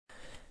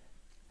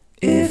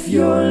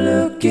you're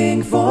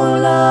looking for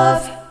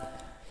love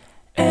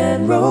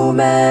and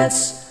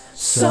romance,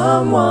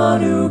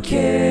 someone who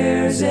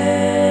cares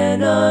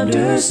and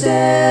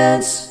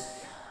understands,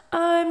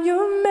 I'm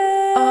your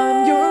man,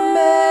 I'm your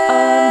man,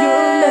 I'm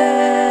your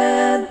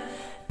man.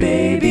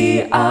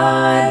 Baby,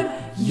 I'm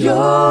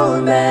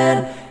your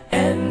man,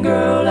 and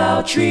girl,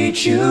 I'll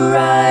treat you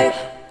right,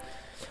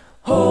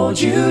 hold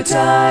you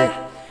tight,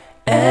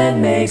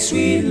 and make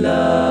sweet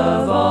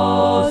love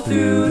all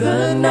through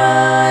the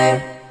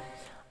night.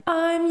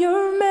 I'm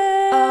your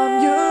man,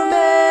 I'm your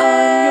man,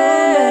 I'm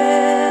your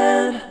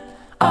man,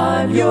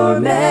 I'm your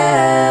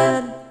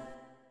man.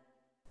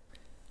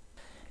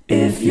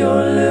 If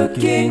you're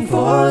looking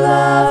for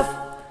love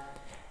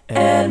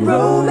and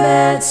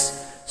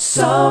romance,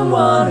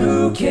 someone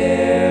who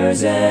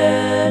cares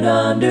and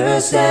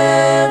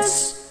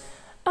understands,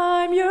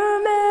 I'm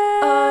your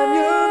man, I'm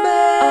your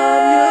man,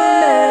 I'm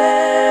your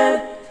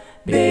man.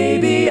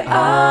 Baby,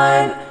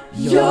 I'm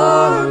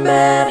your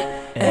man,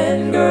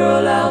 and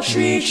girl, I'll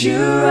treat you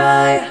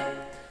right,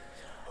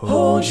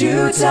 hold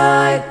you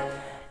tight,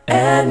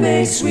 and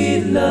make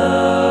sweet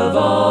love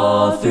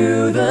all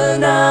through the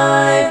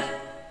night.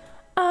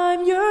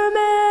 I'm your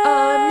man,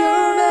 I'm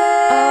your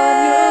man,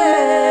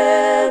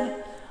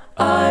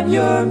 I'm your man, I'm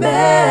your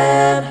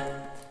man.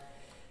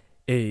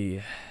 Et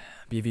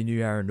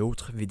bienvenue à une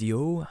autre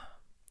vidéo.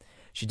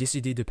 J'ai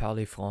décidé de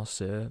parler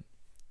français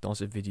dans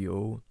cette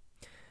vidéo,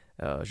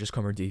 juste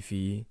comme un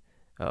défi,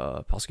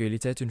 parce qu'il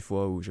était une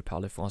fois où je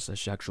parlais français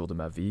chaque jour de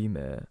ma vie,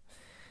 mais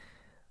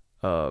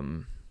ça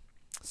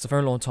fait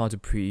un long temps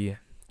depuis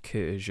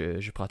que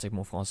je pratique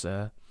mon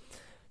français.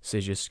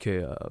 C'est juste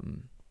que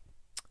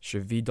je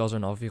vis dans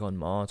un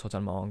environnement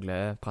totalement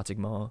anglais,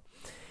 pratiquement.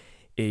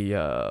 Et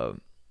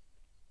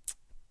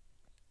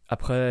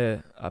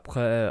après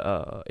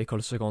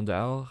école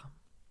secondaire,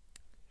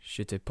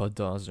 j'étais pas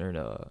dans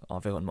un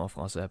environnement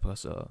français après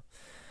ça.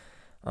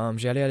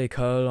 J'ai allé à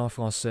l'école en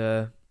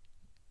français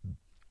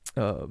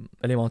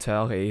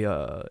élémentaire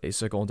et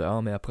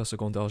secondaire, mais après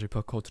secondaire, j'ai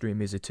pas continué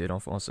mes études en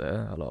français.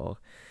 Alors,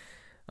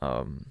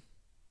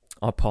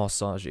 en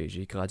passant,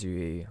 j'ai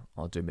gradué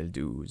en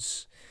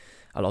 2012.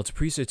 Alors,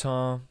 depuis ce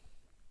temps,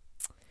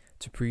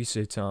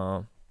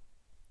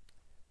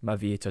 ma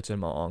vie est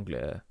totalement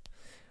anglais.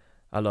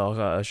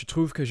 Alors, je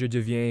trouve que je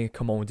deviens,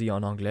 comme on dit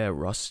en anglais,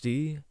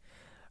 rusty.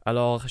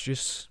 Alors,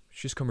 juste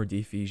comme un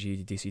défi, j'ai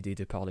décidé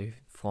de parler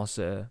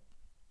français,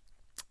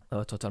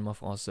 totalement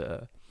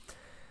français,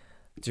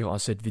 durant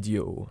cette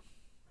vidéo.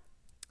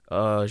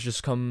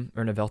 Juste comme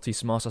un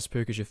avertissement, ça se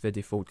peut que je fais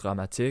des fautes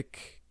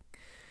grammatiques.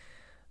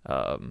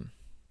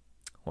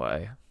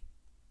 Ouais,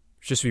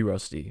 je suis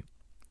rusty.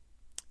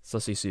 Ça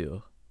c'est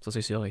sûr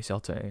et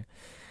certain.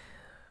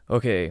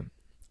 Ok.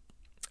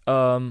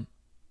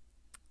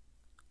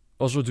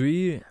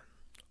 Aujourd'hui,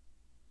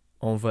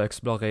 on va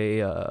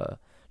explorer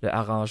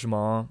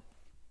l'arrangement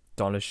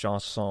dans la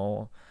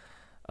chanson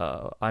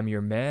I'm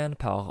Your Man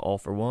par All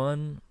For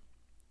One.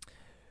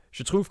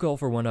 Je trouve qu'All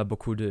For One a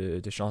beaucoup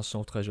de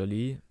chansons très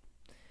jolies.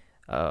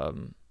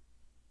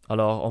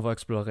 Alors, on va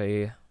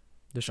explorer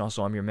les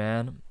chansons I'm Your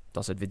Man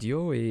dans cette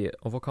vidéo et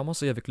on va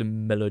commencer avec la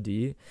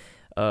mélodie.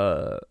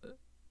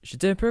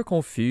 J'étais un peu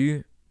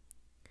confus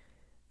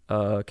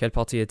quelle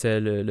partie était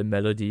la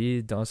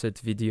mélodie dans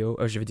cette vidéo,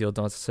 je veux dire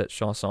dans cette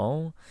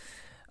chanson.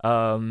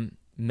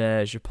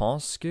 Mais je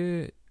pense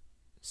que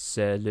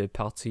c'est la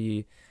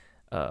partie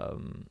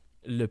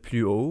le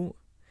plus haut.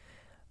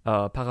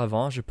 Par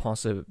avant, je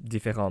pensais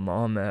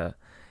différemment, mais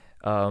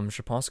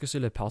je pense que c'est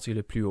la partie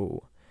le plus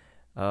haut.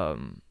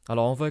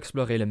 Alors, on va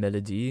explorer la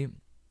mélodie.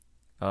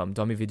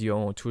 Dans mes vidéos,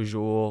 on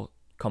toujours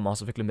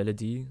commence avec la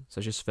mélodie. Ça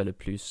juste fait le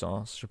plus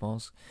sens, je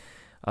pense.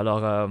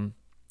 Alors,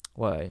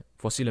 ouais,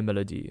 voici la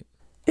mélodie.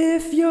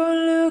 If you're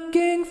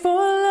looking for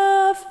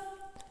love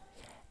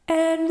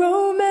and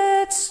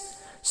romance,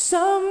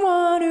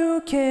 someone who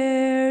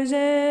cares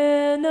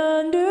and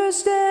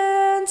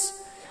understands,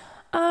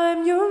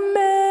 I'm your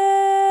man.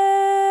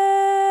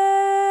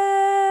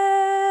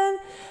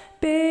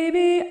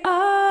 Baby,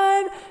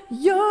 I'm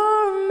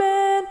your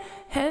man,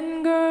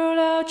 and girl,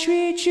 I'll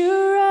treat you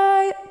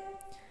right,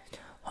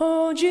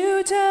 hold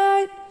you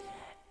tight,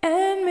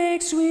 and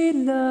make sweet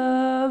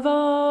love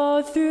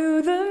all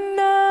through the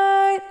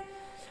night.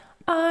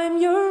 I'm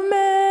your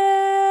man,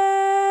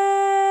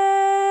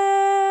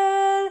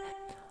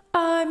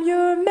 I'm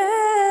your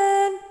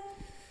man.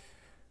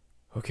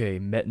 Ok,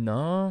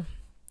 maintenant,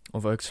 on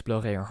va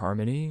explorer un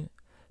harmony,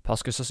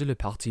 parce que ça c'est la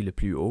partie le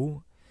plus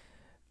haut.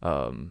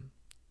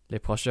 Les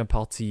prochaines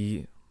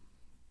parties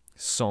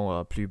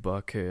sont plus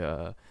bas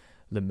que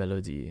la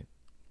mélodie.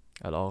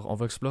 Alors, on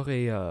va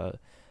explorer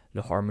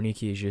le harmony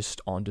qui est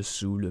juste en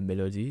dessous la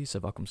mélodie. Ça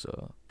va comme ça.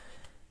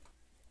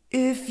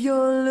 If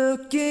you're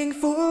looking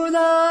for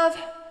love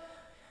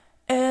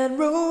and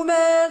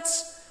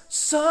romance,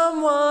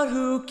 someone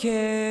who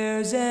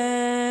cares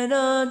and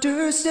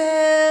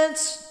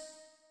understands,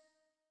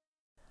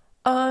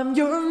 I'm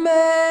your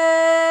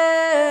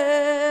man.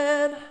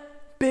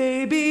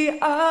 Baby,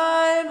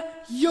 I'm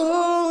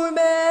your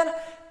man,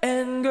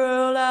 and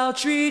girl, I'll I'll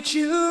treat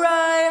you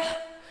right,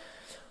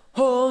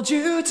 hold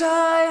you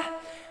tight,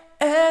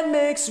 and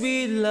make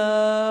sweet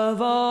love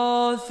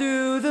all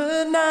through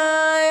the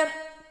night.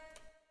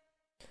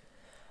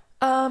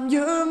 I'm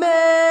your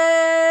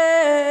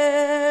man,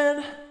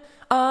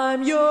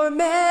 I'm your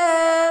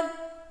man.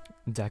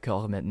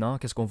 D'accord, maintenant,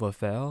 qu'est-ce qu'on va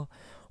faire?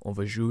 On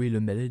va jouer le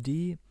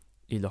mélodie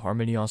et le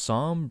harmonie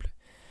ensemble,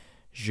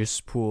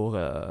 juste pour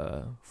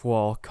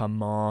voir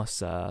comment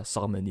ça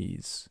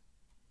s'harmonise.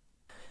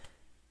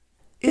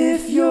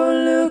 If you're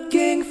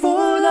looking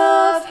for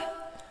love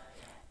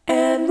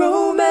and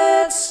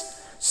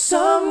romance,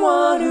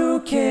 someone who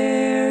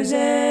cares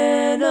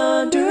and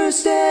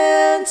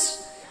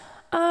understands,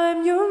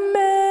 I'm your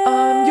man,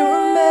 I'm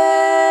your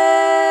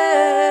man.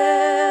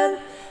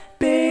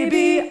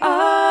 Baby,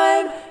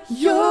 I'm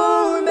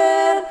your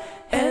man.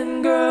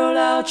 And girl,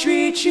 I'll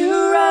treat you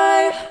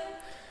right,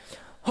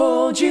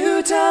 hold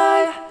you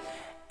tight,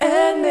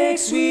 and make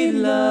sweet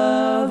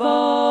love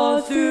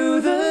all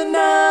through the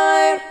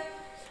night.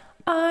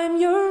 I'm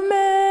your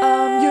man,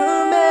 I'm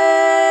your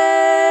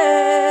man,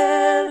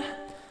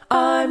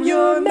 I'm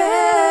your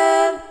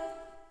man.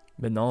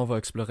 Maintenant, on va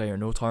explorer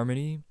un autre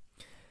harmonie.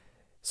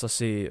 Ça,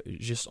 c'est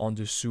juste en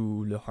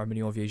dessous le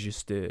harmonie on vient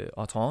juste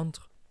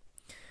d'entendre.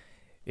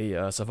 Et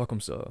ça va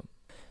comme ça.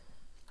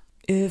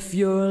 If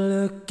you're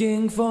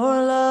looking for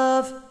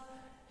love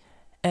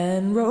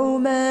and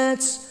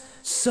romance,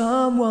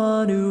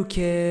 someone who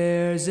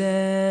cares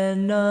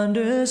and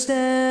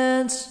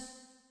understands,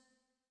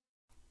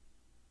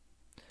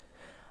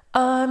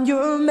 I'm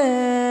your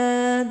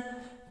man,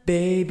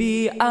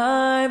 baby,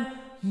 I'm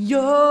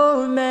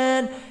your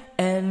man.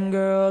 And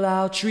girl,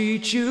 I'll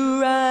treat you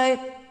right,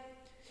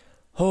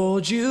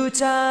 hold you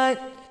tight,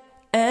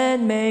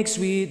 and make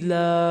sweet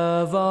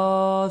love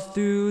all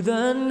through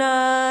the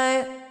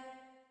night.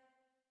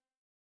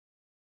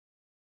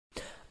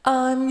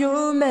 I'm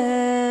your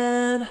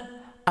man,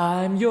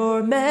 I'm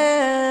your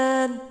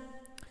man.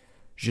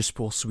 Juste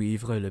pour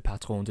suivre le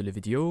patron de la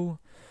vidéo,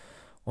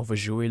 on va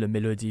jouer la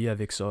mélodie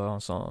avec ça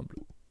ensemble.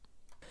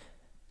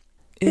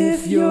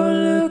 If you're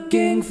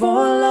looking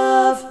for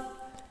love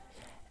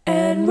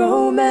and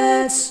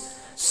romance,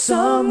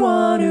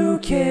 someone who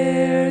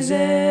cares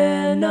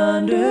and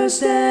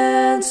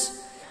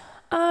understands,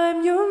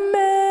 I'm your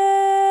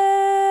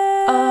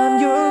man, I'm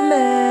your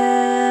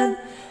man.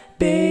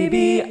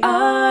 Baby,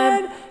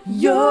 I'm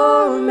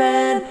your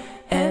man.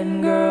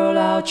 And girl,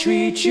 I'll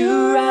treat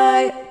you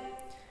right,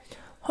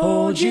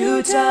 hold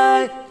you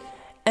tight,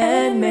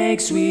 and make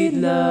sweet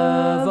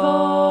love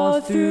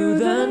all through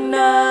the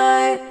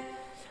night.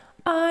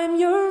 I'm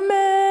your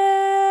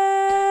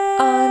man,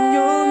 I'm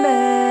your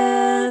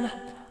man,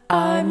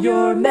 I'm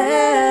your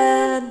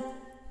man.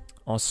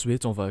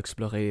 Ensuite, on va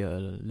explorer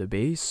le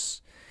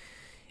bass.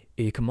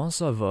 Et comment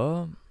ça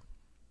va?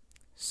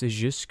 C'est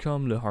juste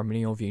comme le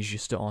harmonie on vient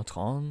juste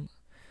d'entendre,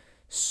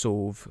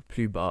 sauf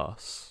plus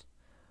basse.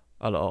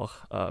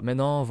 Alors,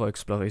 maintenant, on va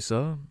explorer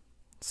ça.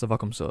 Ça va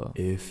comme ça.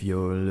 If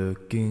you're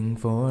looking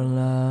for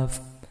love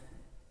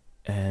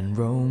and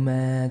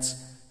romance,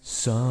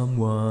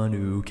 someone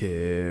who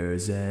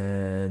cares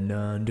and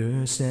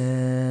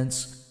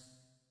understands,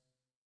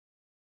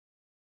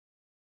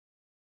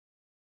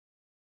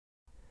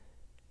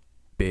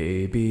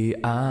 baby,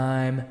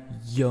 I'm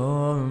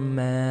your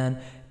man.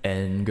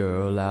 And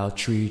girl, I'll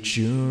treat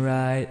you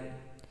right,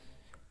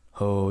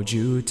 hold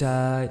you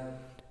tight,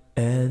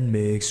 and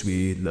make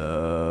sweet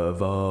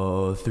love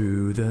all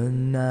through the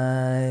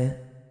night.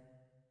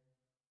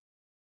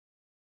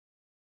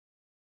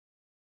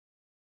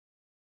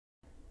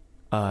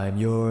 I'm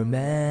your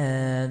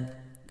man.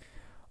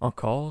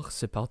 Encore,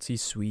 c'est parti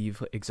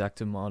suivre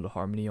exactement le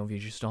harmonie on vient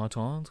juste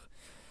d'entendre,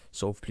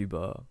 sauf plus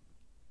bas.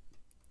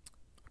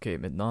 Ok,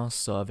 maintenant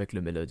ça avec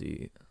le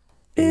mélodie.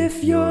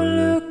 If you're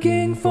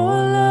looking for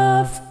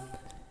love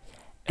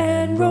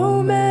and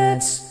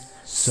romance,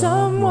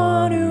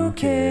 someone who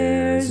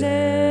cares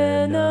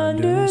and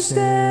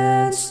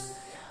understands,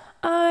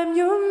 I'm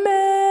your man.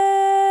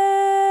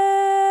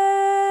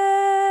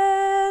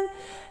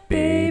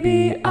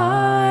 Baby,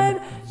 I'm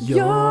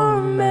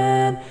your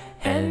man.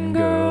 And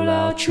girl,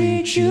 I'll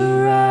treat you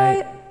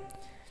right,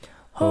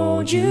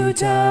 hold you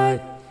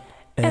tight,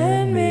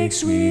 and make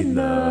sweet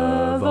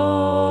love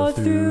all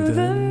through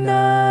the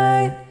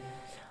night.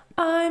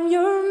 I'm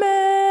your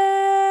man,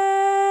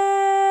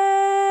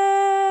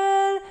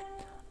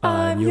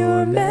 I'm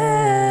your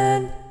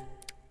man.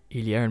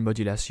 Il y a une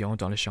modulation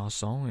dans la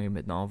chanson et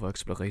maintenant on va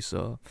explorer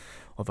ça.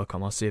 On va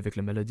commencer avec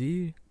la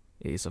mélodie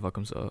et ça va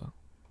comme ça.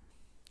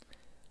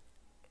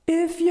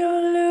 If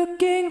you're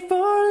looking for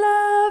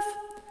love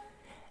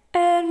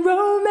and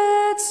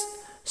romance,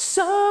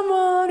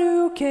 someone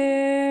who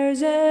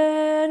cares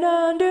and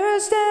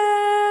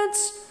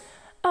understands,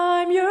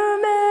 I'm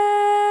your man.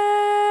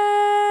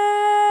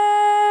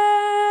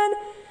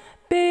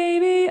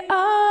 Baby,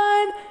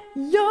 I'm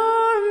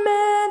your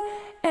man.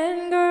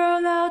 And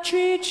girl, I'll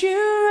treat you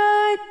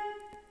right,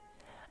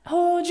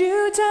 hold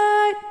you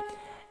tight,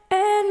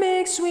 and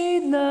make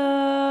sweet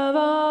love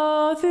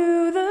all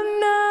through the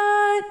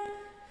night.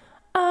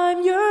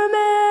 I'm your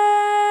man.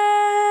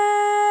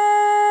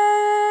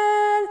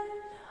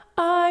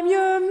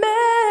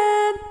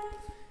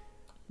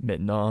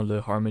 maintenant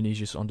le harmony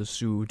juste en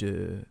dessous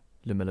de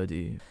la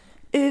mélodie.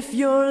 If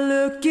you're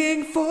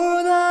looking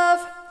for love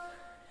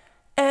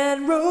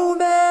and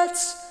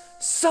romance,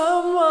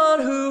 someone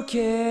who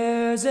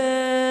cares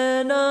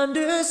and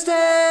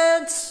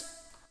understands,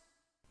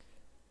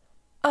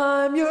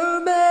 I'm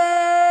your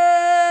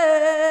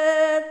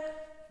man,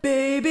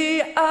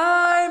 baby,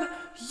 I'm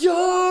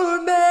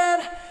your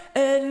man,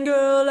 and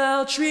girl,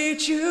 I'll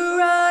treat you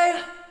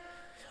right,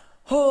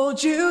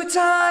 hold you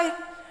tight,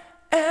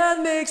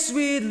 and make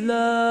sweet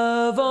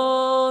love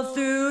all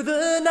through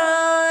the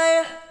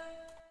night.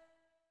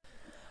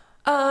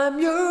 I'm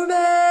your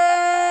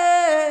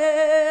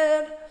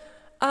man,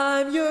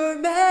 I'm your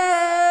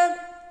man.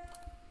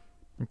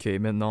 Ok,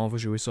 maintenant on va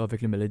jouer ça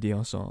avec les mélodies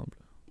ensemble.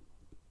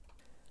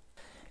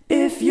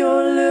 If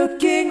you're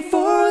looking for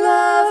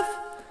love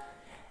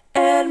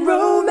and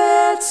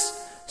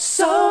romance,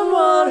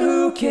 someone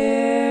who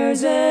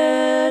cares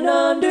and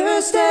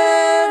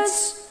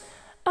understands,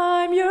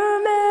 I'm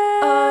your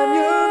man, I'm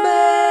your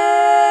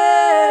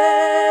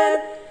man,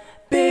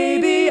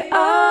 baby,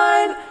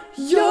 I'm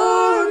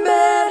your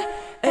man,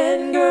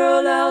 and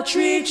girl, I'll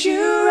treat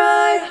you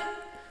right,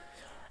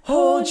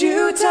 hold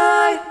you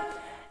tight,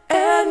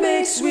 and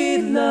make sweet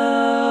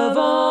love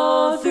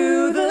all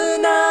through the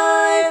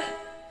night.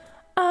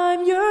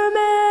 I'm your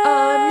man,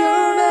 I'm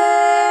your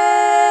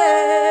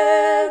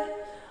man,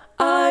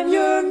 I'm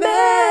your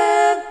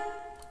man.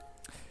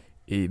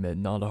 Et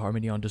maintenant le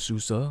harmony en dessous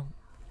ça.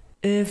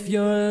 If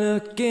you're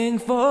looking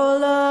for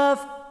love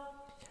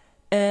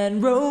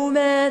and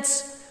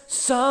romance,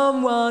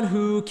 someone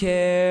who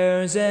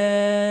cares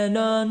and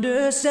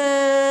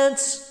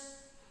understands,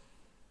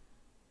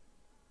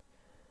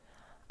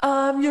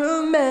 I'm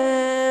your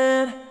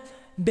man,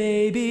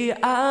 baby,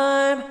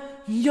 I'm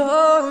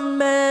your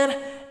man,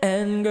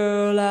 and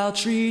girl, I'll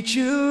treat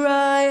you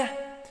right,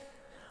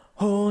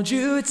 hold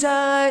you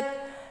tight,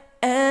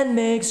 and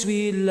make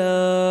sweet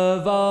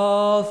love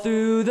all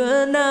through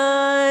the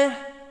night.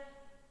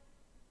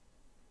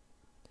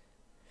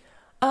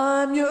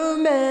 I'm your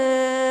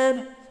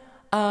man,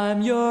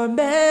 I'm your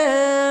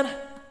man.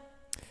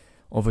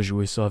 On va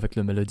jouer ça avec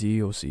la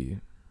mélodie aussi.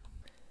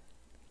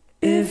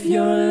 If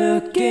you're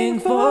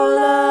looking for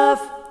love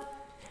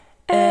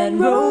and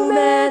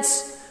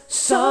romance,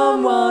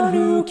 someone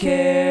who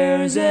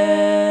cares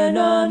and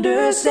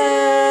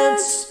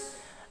understands,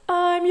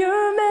 I'm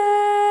your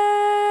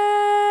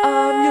man,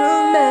 I'm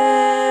your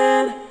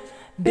man,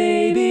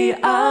 baby,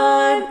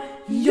 I'm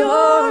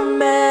your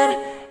man,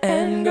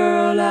 and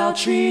girl, I'll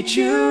treat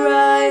you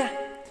right,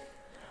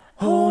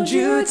 hold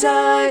you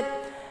tight,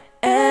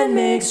 and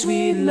make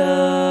sweet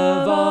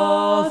love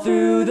all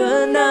through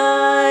the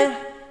night.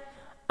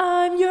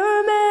 I'm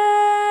your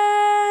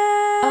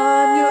man,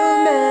 I'm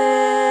your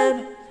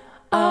man,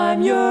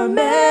 I'm your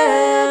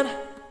man.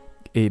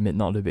 Et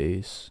maintenant le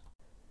bass.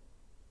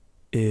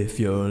 If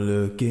you're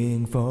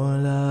looking for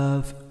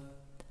love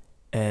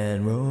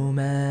and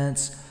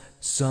romance,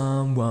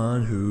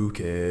 someone who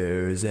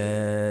cares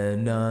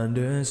and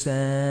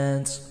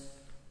understands,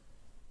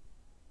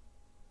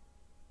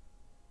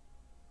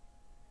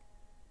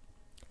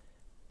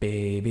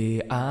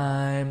 baby,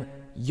 I'm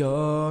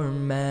your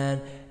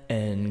man,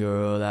 and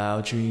girl,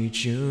 I'll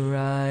treat you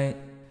right,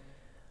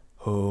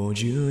 hold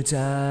you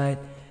tight,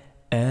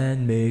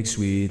 and make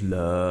sweet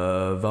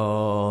love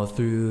all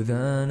through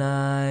the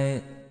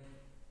night.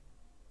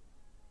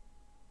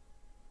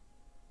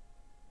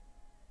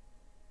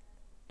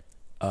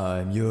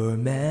 I'm your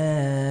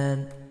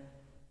man.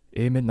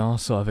 Et maintenant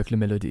ça avec la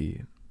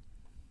mélodie.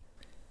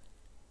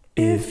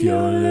 If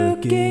you're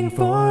looking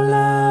for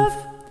love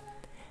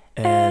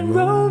and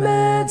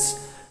romance,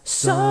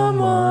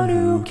 someone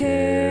who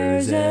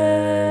cares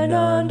and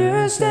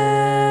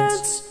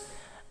understands,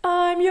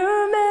 I'm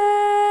your man,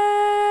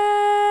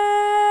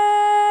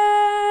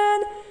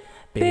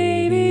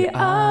 baby,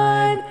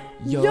 I'm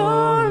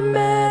your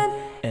man,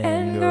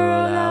 and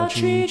girl, I'll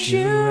treat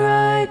you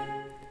right,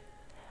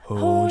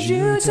 hold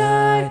you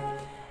tight,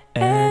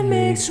 and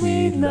make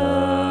sweet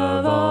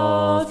love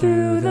all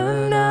through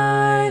the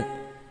night.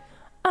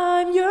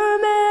 I'm your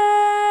man,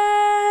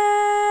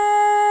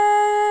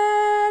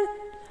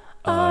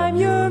 I'm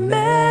your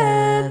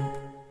man.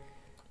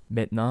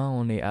 Maintenant,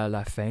 on est à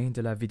la fin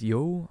de la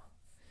vidéo.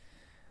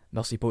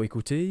 Merci pour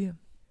écouter.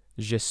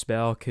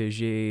 J'espère que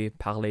j'ai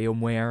parlé au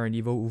moins à un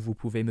niveau où vous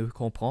pouvez me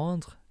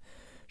comprendre.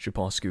 Je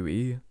pense que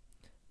oui.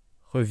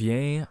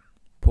 Reviens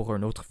pour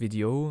une autre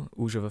vidéo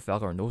où je vais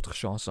faire une autre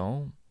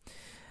chanson.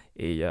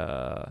 Et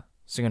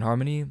Sing in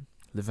Harmony,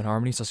 Live in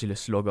Harmony, ça c'est le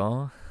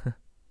slogan.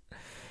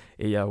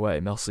 Et ouais,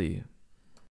 merci.